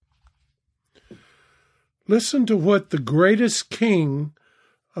Listen to what the greatest king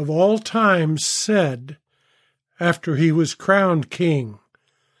of all time said after he was crowned king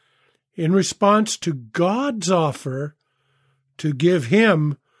in response to God's offer to give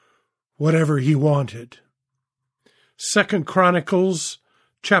him whatever he wanted. 2 Chronicles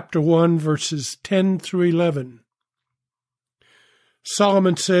chapter 1, verses 10 through 11.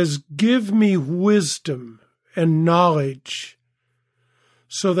 Solomon says, "Give me wisdom and knowledge,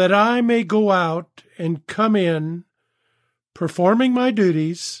 so that I may go out and come in, performing my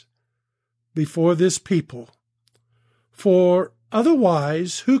duties before this people. For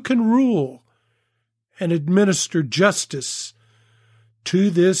otherwise, who can rule and administer justice to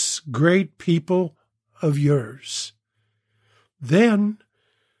this great people of yours?" Then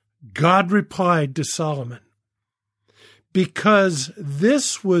God replied to Solomon, "Because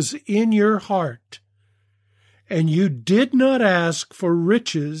this was in your heart, and you did not ask for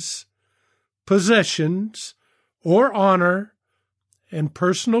riches, possessions, or honor and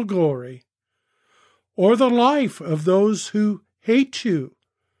personal glory, or the life of those who hate you,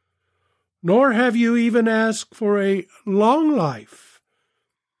 nor have you even asked for a long life,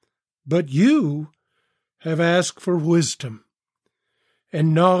 but you have asked for wisdom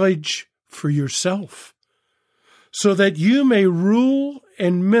and knowledge for yourself, so that you may rule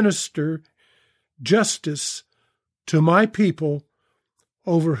and minister justice to my people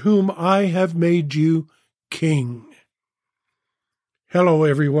over whom I have made you king." Hello,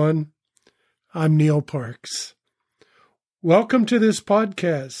 everyone. I'm Neil Parks. Welcome to this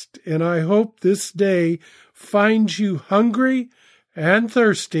podcast, and I hope this day finds you hungry and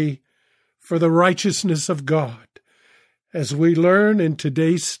thirsty for the righteousness of God as we learn in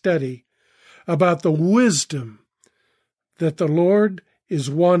today's study about the wisdom that the Lord is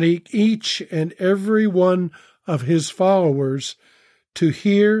wanting each and every one of his followers to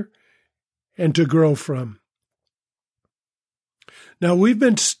hear and to grow from. Now, we've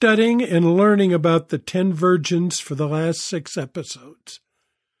been studying and learning about the 10 virgins for the last 6 episodes,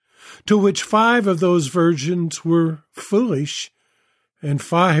 to which 5 of those virgins were foolish and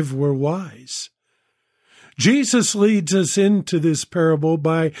 5 were wise. Jesus leads us into this parable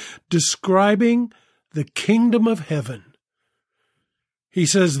by describing the kingdom of heaven. He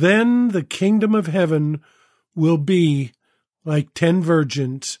says, "Then the kingdom of heaven will be like 10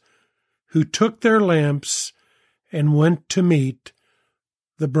 virgins who took their lamps and went to meet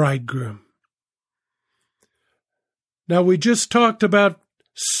the bridegroom." Now, we just talked about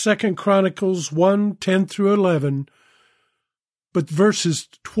 2 Chronicles 1, 10 through 11, but verses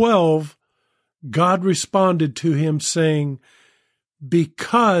 12, God responded to him saying,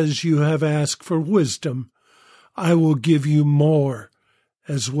 "Because you have asked for wisdom, I will give you more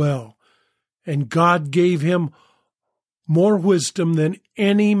as well." And God gave him more wisdom than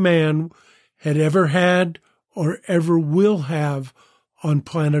any man had ever had or ever will have on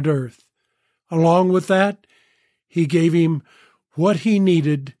planet Earth. Along with that, he gave him what he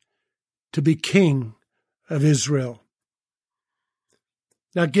needed to be king of Israel.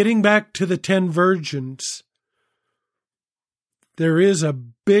 Now, getting back to the 10 virgins, there is a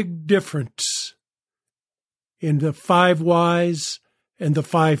big difference in the 5 wise and the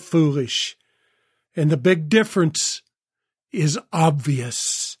 5 foolish. And the big difference is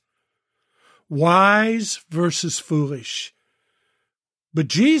obvious. Wise versus foolish. But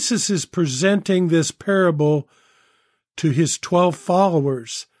Jesus is presenting this parable to his 12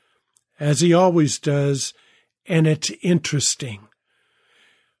 followers, as he always does, and it's interesting.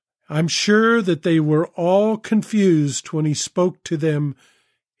 I'm sure that they were all confused when he spoke to them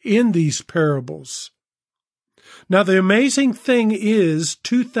in these parables. Now, the amazing thing is,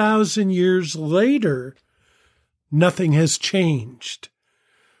 2,000 years later, nothing has changed.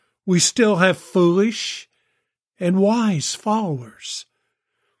 We still have foolish and wise followers.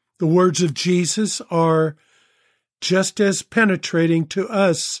 The words of Jesus are just as penetrating to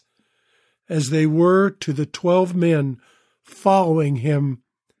us as they were to the 12 men following him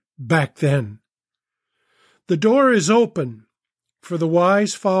back then. The door is open for the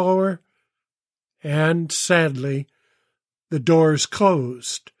wise follower, and sadly, the door is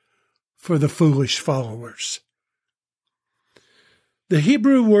closed for the foolish followers. The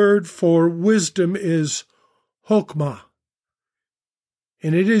Hebrew word for wisdom is chokmah,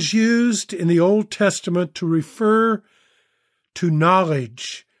 and it is used in the Old Testament to refer to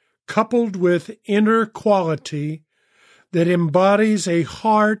knowledge coupled with inner quality that embodies a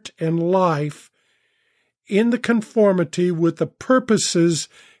heart and life in the conformity with the purposes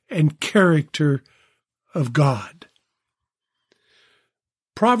and character of God.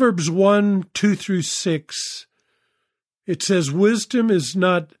 Proverbs 1, 2 through 6, it says, "Wisdom is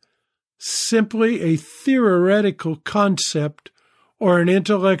not simply a theoretical concept or an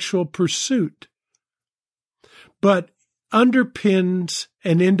intellectual pursuit, but underpins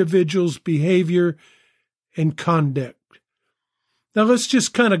an individual's behavior and conduct. Now let's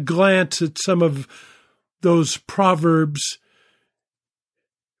just kind of glance at some of those proverbs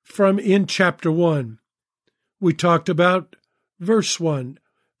from in chapter 1. We talked about verse 1.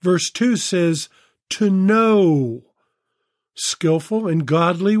 Verse 2 says, to know, skillful and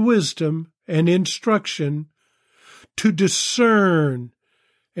godly wisdom and instruction, to discern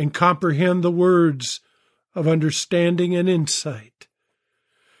and comprehend the words of understanding and insight.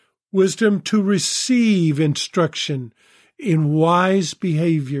 Wisdom to receive instruction in wise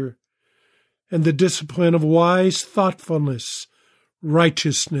behavior and the discipline of wise thoughtfulness,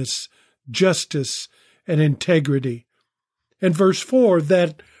 righteousness, justice, and integrity. And verse 4,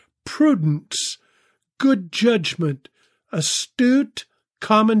 that prudence, good judgment, astute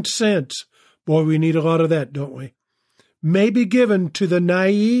common sense, boy, we need a lot of that, don't we, may be given to the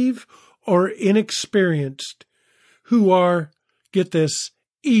naive or inexperienced who are, get this,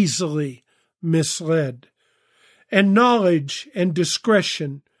 easily misled. And knowledge and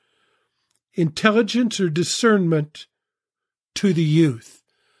discretion, intelligence or discernment to the youth.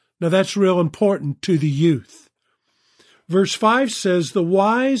 Now that's real important, to the youth. Verse 5 says, the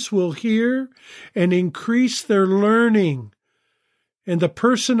wise will hear and increase their learning, and the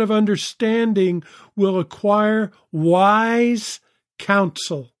person of understanding will acquire wise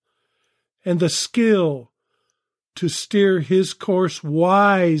counsel and the skill to steer his course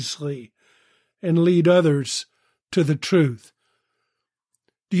wisely and lead others to the truth.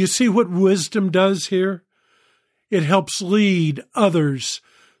 Do you see what wisdom does here? It helps lead others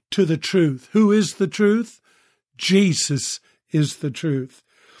to the truth. Who is the truth? Jesus is the truth.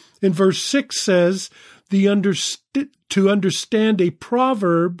 In verse 6 says, to understand a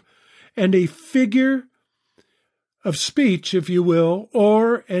proverb and a figure of speech, if you will,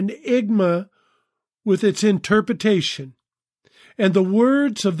 or an enigma with its interpretation, and the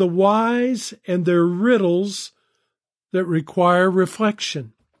words of the wise and their riddles that require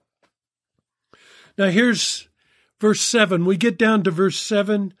reflection. Now here's verse 7. We get down to verse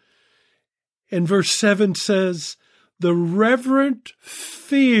 7, and verse 7 says, the reverent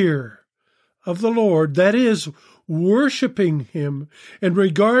fear of the Lord, that is, worshiping him and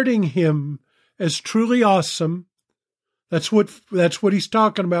regarding him as truly awesome, that's what he's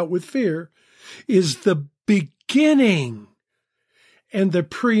talking about with fear, is the beginning and the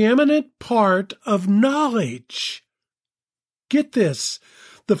preeminent part of knowledge. Get this.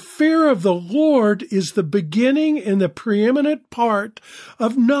 The fear of the Lord is the beginning and the preeminent part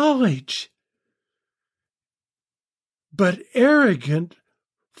of knowledge. But arrogant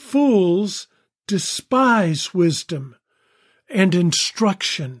fools despise wisdom and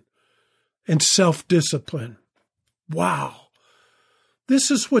instruction and self-discipline. Wow.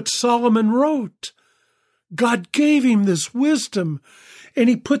 This is what Solomon wrote. God gave him this wisdom, and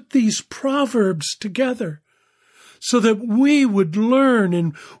he put these proverbs together so that we would learn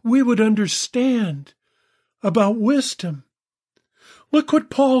and we would understand about wisdom. Look what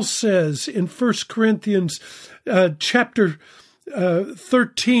Paul says in 1 Corinthians chapter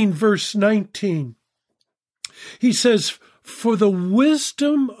 13, verse 19. He says, for the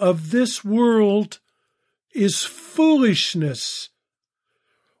wisdom of this world is foolishness,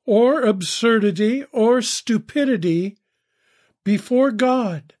 or absurdity, or stupidity before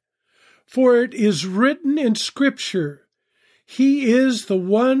God. For it is written in Scripture, he is the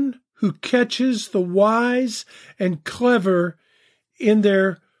one who catches the wise and clever in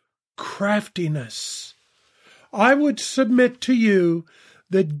their craftiness. I would submit to you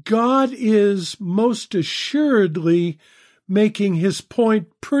that God is most assuredly making his point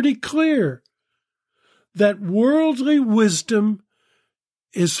pretty clear, that worldly wisdom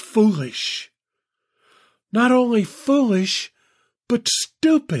is foolish. Not only foolish, but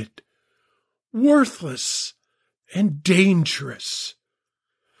stupid, worthless, and dangerous.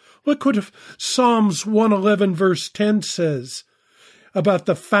 Look what Psalms 111 verse 10 says about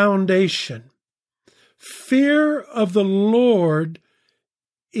the foundation. Fear of the Lord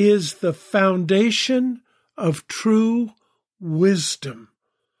is the foundation of true wisdom.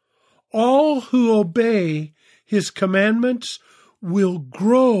 All who obey his commandments will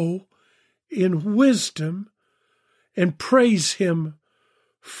grow in wisdom and praise him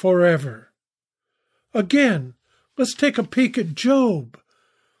forever. Again, let's take a peek at Job.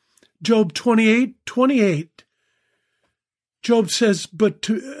 Job 28:28. Job says, but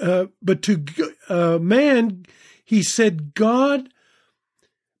to man, he said, God,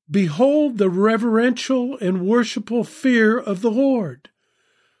 behold the reverential and worshipful fear of the Lord.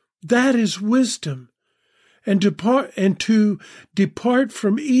 That is wisdom. And to depart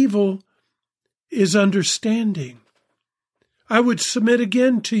from evil is understanding. I would submit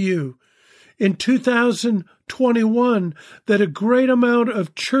again to you in 2021 that a great amount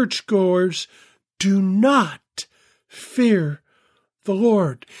of churchgoers do not fear the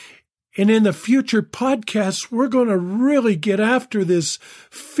Lord. And in the future podcasts, we're going to really get after this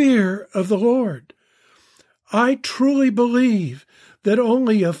fear of the Lord. I truly believe that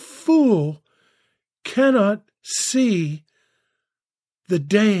only a fool cannot see the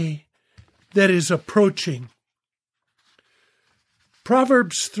day that is approaching.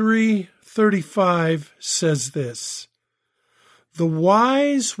 Proverbs 3:35 says this, "The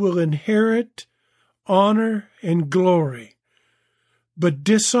wise will inherit honor and glory, but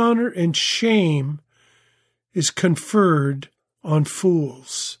dishonor and shame is conferred on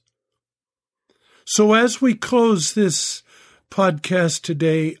fools." So as we close this podcast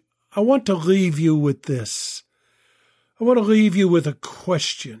today, I want to leave you with this. I want to leave you with a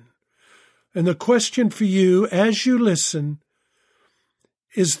question. And the question for you as you listen,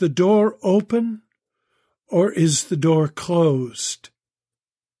 is the door open or is the door closed?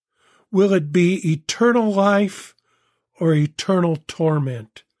 Will it be eternal life or eternal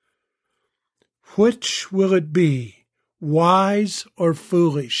torment? Which will it be, wise or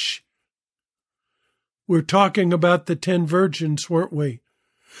foolish? We're talking about the 10 virgins, weren't we?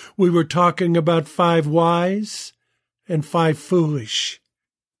 We were talking about 5 wise and 5 foolish.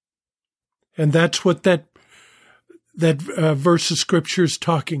 And that's what that verse of Scripture is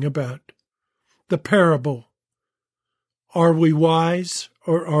talking about. The parable. Are we wise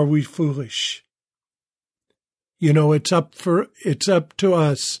or are we foolish? You know, it's up to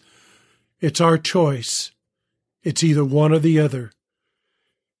us. It's our choice. It's either one or the other.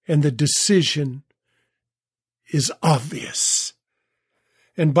 And the decision is obvious.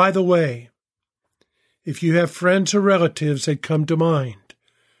 And by the way, if you have friends or relatives that come to mind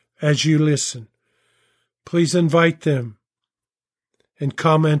as you listen, please invite them, and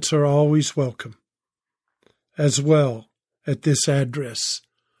comments are always welcome. As well, at this address,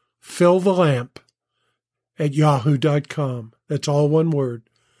 fillthelamp@yahoo.com. That's all one word,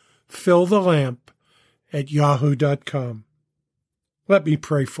 fillthelamp@yahoo.com. Let me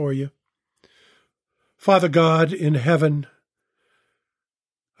pray for you. Father God in heaven,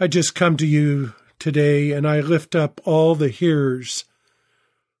 I just come to you today and I lift up all the hearers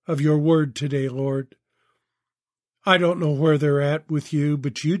of your word today, Lord. I don't know where they're at with you,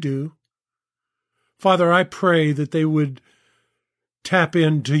 but you do. Father, I pray that they would tap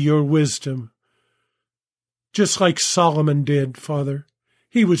into your wisdom, just like Solomon did, Father.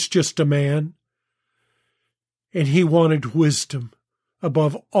 He was just a man, and he wanted wisdom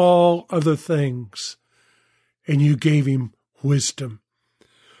above all other things, and you gave him wisdom.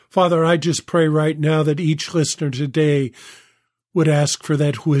 Father, I just pray right now that each listener today would ask for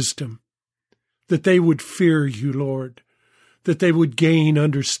that wisdom, that they would fear you, Lord, that they would gain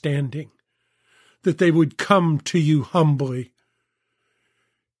understanding, that they would come to you humbly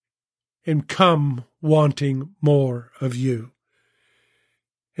and come wanting more of you.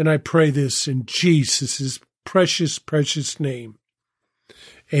 And I pray this in Jesus' precious, precious name.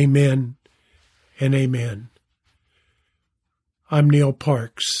 Amen and amen. I'm Neil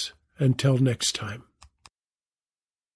Parks. Until next time.